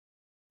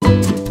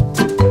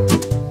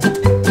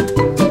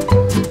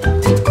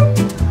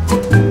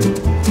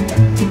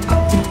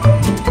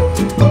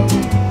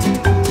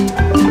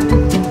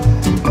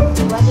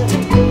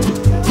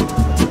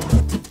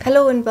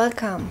Hello and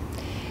welcome.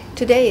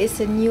 Today is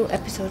a new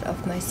episode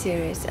of my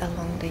series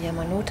along the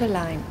Yamanote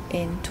line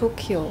in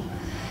Tokyo,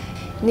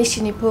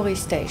 Nishi-Nippori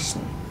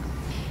Station.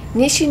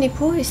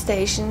 Nishi-Nippori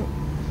Station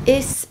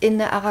is in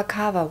the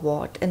Arakawa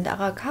Ward, and the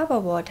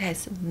Arakawa Ward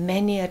has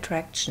many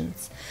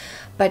attractions,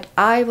 but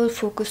I will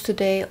focus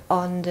today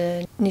on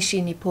the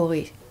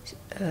Nishi-Nippori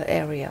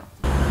area.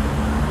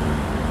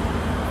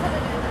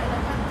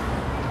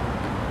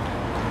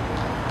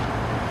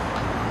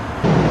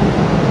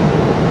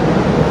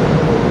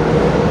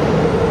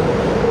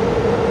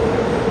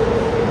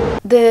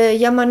 The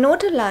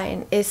Yamanote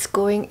line is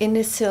going in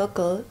a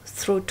circle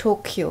through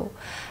Tokyo,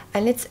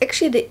 and it's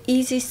actually the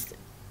easiest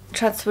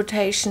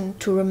transportation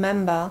to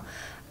remember,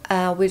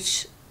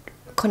 which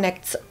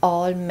connects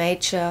all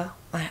major,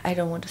 I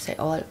don't want to say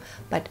all,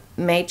 but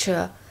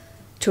major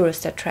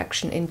tourist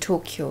attraction in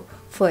Tokyo,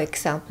 for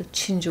example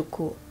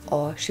Shinjuku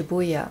or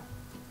Shibuya.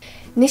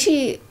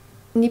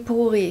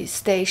 Nishi-Nippori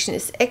Station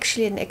is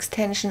actually an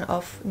extension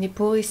of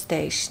Nippori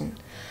Station,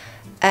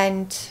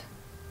 and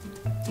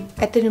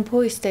at the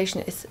Nippori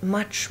Station is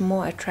much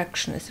more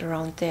attraction is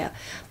around there,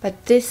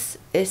 but this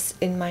is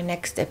in my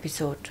next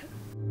episode.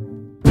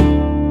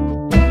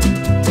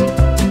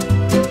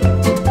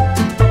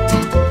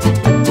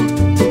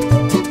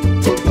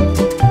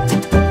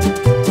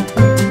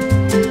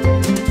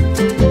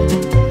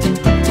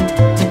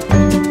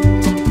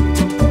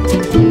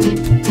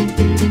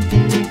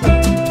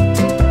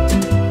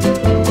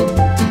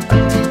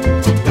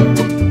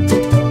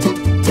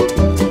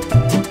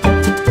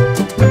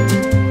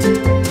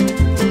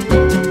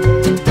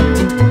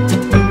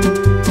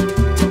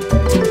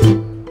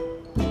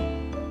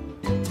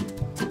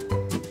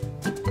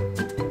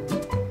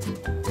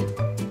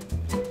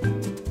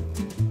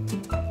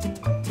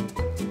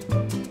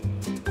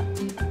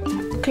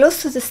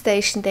 Close to the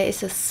station there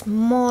is a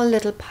small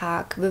little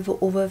park with an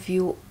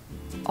overview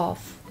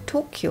of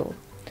Tokyo.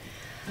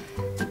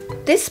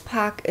 This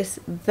park is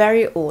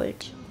very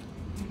old.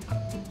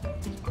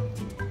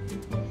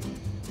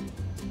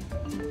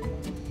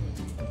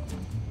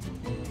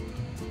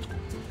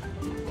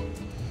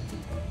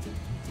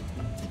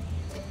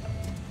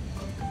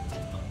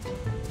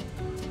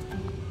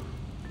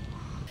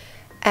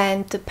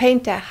 And the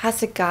painter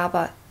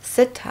Hasegawa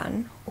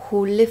Settan,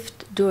 who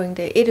lived during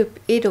the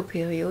Edo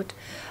Period,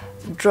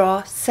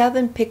 draw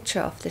 7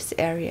 pictures of this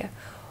area,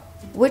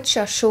 which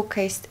are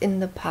showcased in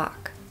the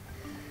park.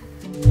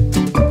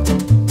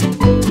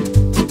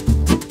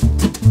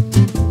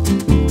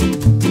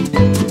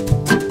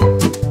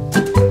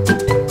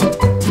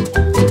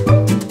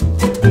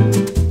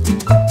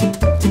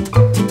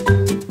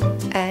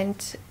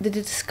 And the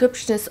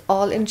description is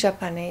all in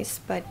Japanese,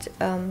 but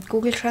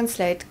Google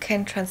Translate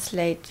can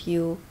translate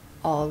you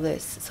all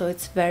this, so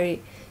it's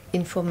very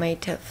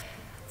informative.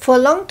 For a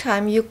long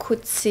time you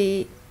could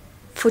see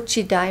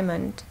Fuji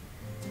diamond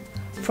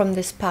from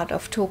this part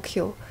of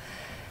Tokyo.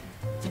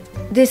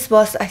 This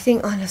was, I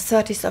think, on the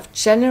 30th of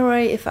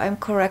January, if I'm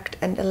correct,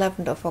 and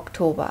 11th of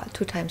October,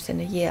 2 times in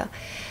a year.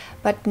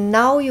 But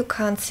now you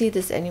can't see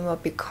this anymore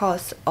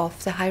because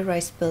of the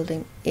high-rise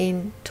building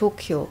in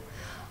Tokyo,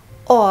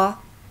 or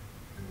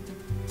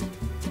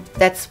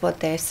that's what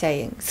they're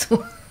saying,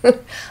 so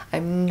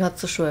I'm not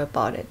so sure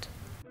about it.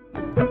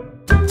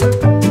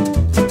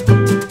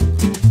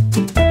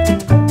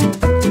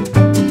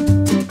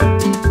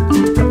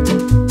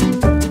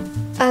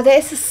 There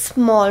is a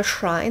small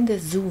shrine, the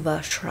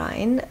Suwa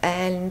shrine,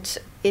 and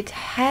it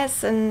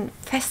has a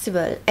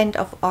festival end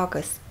of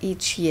August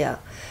each year.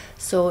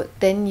 So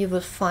then you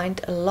will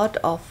find a lot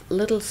of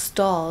little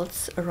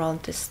stalls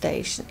around the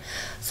station.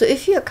 So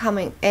if you're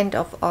coming end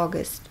of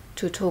August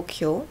to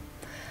Tokyo,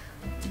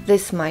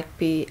 this might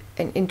be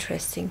an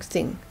interesting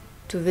thing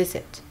to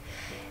visit.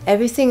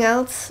 Everything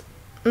else,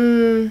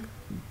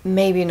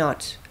 maybe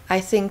not.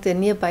 I think the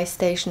nearby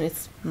station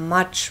is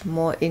much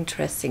more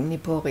interesting,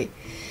 Nippori.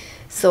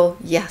 So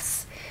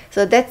yes,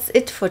 so that's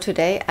it for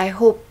today. I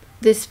hope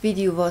this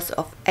video was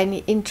of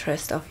any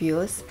interest of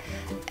yours,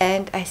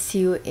 and I see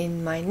you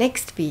in my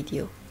next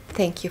video.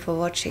 Thank you for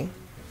watching.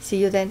 See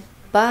you then.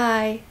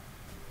 Bye.